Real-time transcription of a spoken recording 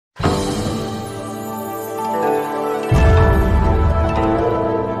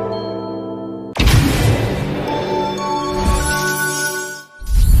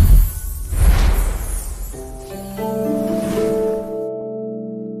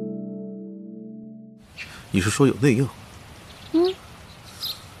你是说有内应？嗯，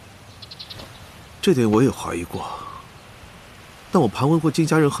这点我也怀疑过，但我盘问过金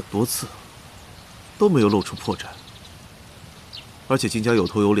家人很多次，都没有露出破绽。而且金家有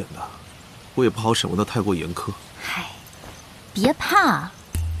头有脸的，我也不好审问得太过严苛。嗨，别怕，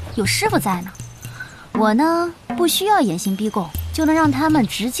有师傅在呢。我呢，不需要严刑逼供，就能让他们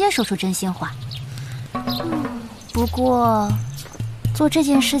直接说出真心话。不过，做这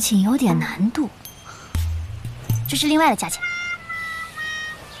件事情有点难度。这是另外的价钱。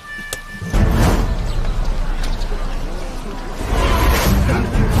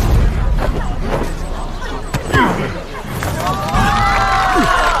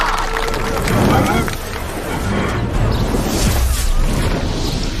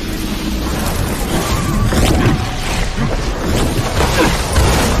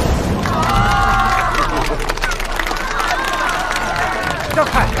让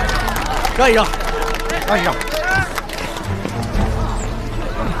开！让一让，让一让。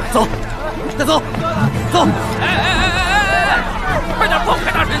走，再走，走！哎！快点放开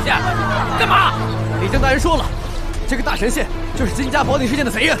大神仙！干嘛？李靖大人说了，这个大神仙就是金家保鼎事件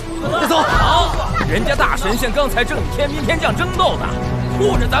的贼人。再走。好，人家大神仙刚才正与天兵天将争斗呢，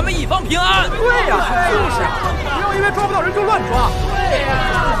护着咱们一方平安。对呀，就是啊，不要因为抓不到人就乱抓。对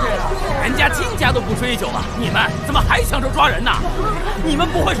呀，人家金家都不追究了，你们怎么还想着抓人呢？你们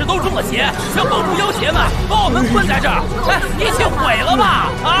不会是都中了邪，想绑住妖邪们，把我们困在这儿？哎，一起毁了吧！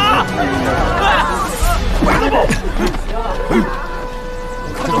啊！毁了吧！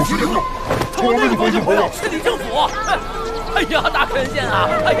看到机灵了，他往那个方向跑。是李政府！哎呀，大神仙啊！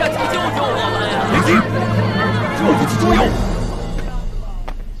哎呀，请救救我们呀！别急，这就去捉妖。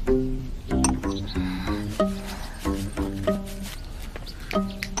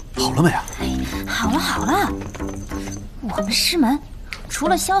好了没啊？好了好了，我们师门除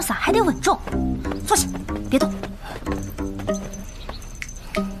了潇洒还得稳重。坐下，别动。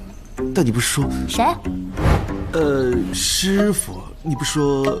但你不是说谁？师傅，你不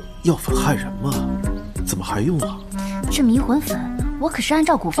说药粉害人吗？怎么还用啊？这迷魂粉我可是按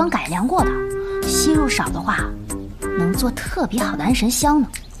照古方改良过的，吸入少的话，能做特别好的安神香呢。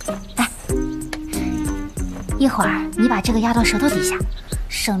来，一会儿你把这个压到舌头底下，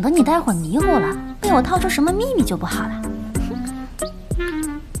省得你待会儿迷糊了，被我套出什么秘密就不好了。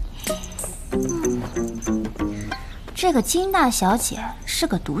这个金大小姐是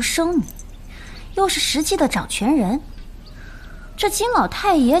个独生女，又是实际的掌权人。这金老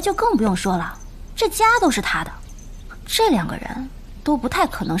太爷就更不用说了，这家都是他的。这两个人都不太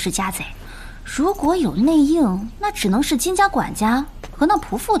可能是家贼，如果有内应，那只能是金家管家和那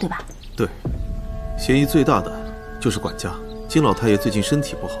仆妇，对吧？对，嫌疑最大的就是管家。金老太爷最近身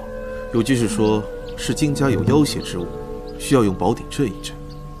体不好，有居士说是金家有妖邪之物，需要用宝鼎镇一镇。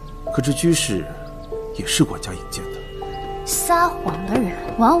可这居士也是管家引荐的。撒谎的人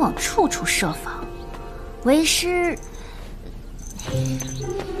往往处处设防，为师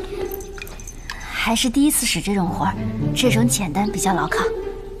还是第一次使这种活儿，这种简单比较牢靠。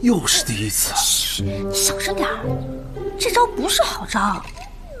又是第一次啊！嘘，你小声点儿，这招不是好招。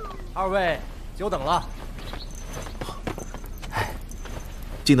二位久等了。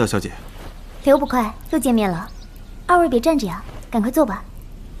金大小姐，刘捕快，又见面了。二位别站着呀，赶快坐吧。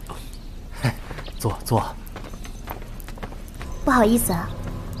坐。不好意思啊，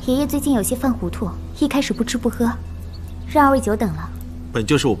爷爷最近有些犯糊涂，一开始不吃不喝，让二位久等了。本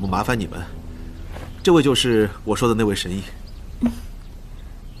就是我们麻烦你们。这位就是我说的那位神医。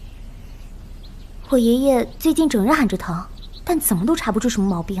我爷爷最近整日喊着疼，但怎么都查不出什么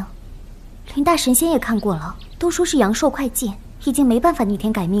毛病。林大神仙也看过了，都说是阳寿快尽，已经没办法逆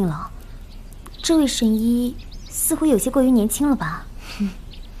天改命了。这位神医似乎有些过于年轻了吧？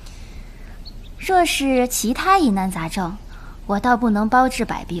若是其他疑难杂症，我倒不能包治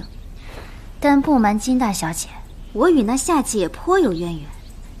百病。但不瞒金大小姐，我与那下界颇有渊源。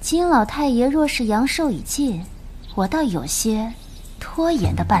金老太爷若是阳寿已尽，我倒有些拖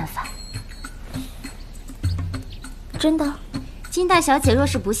延的办法。真的？金大小姐若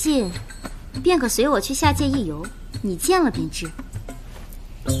是不信，便可随我去下界一游，你见了便知。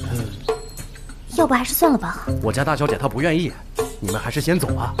要不还是算了吧。我家大小姐她不愿意，你们还是先走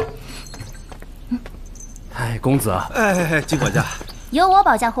吧。哎，公子。哎，金管家，有我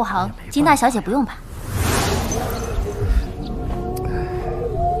保驾护航，金大小姐不用怕。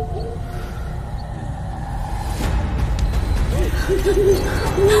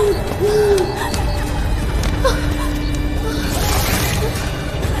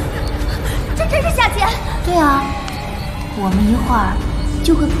这真是下界？对啊，我们一会儿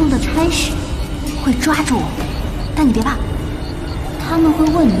就会碰到差事，会抓住我们。但你别怕，他们会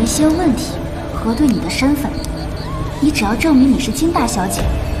问你一些问题，核对你的身份。你只要证明你是金大小姐，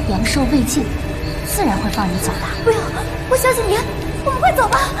阳寿未尽，自然会放你走的。不要，我相信你，我们快走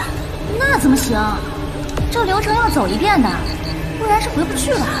吧。那怎么行？这流程要走一遍的，不然是回不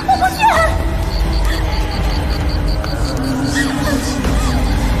去了。我不去。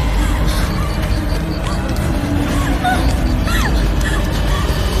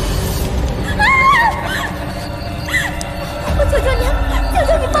我求求你，求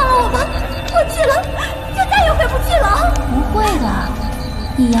求你放了我吧！我去了，就再也回不去了。不会的，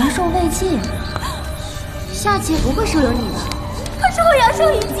你阳寿未尽，夏姐不会收留你的。可是我阳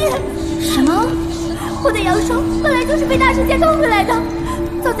寿已尽。什么？我的阳寿本来就是被大神仙偷回来的，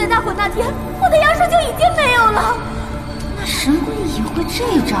早在大火那天，我的阳寿就已经没有了。那神鬼也会这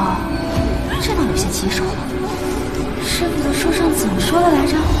一招，这倒有些棘手了。师傅的书上怎么说的来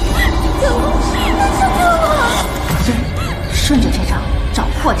着？救我！求救我！对，顺着这招找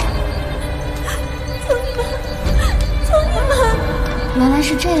破绽。求你们，求你们！原来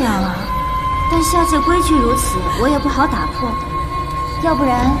是这样啊，但下界规矩如此，我也不好打破。要不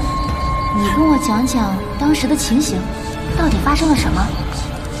然，你跟我讲讲当时的情形，到底发生了什么，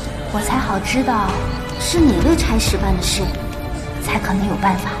我才好知道是哪位差使办的事，才可能有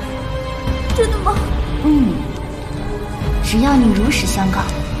办法。真的吗？嗯，只要你如实相告，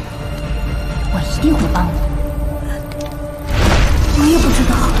我一定会帮你。我也不知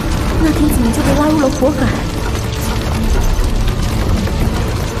道那天怎么就被拉入了火海。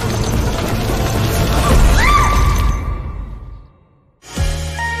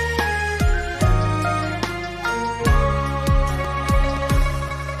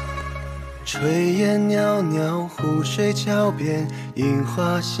炊烟袅袅，湖水桥边，樱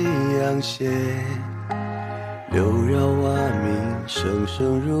花夕阳斜。柳绕蛙鸣，声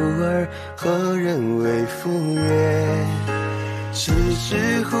声入耳，何人为赴约？痴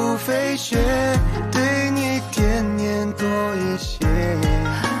痴忽飞雪，对你惦念多一些。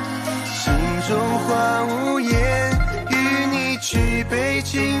心中话无言，与你举杯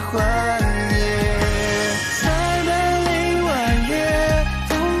尽欢。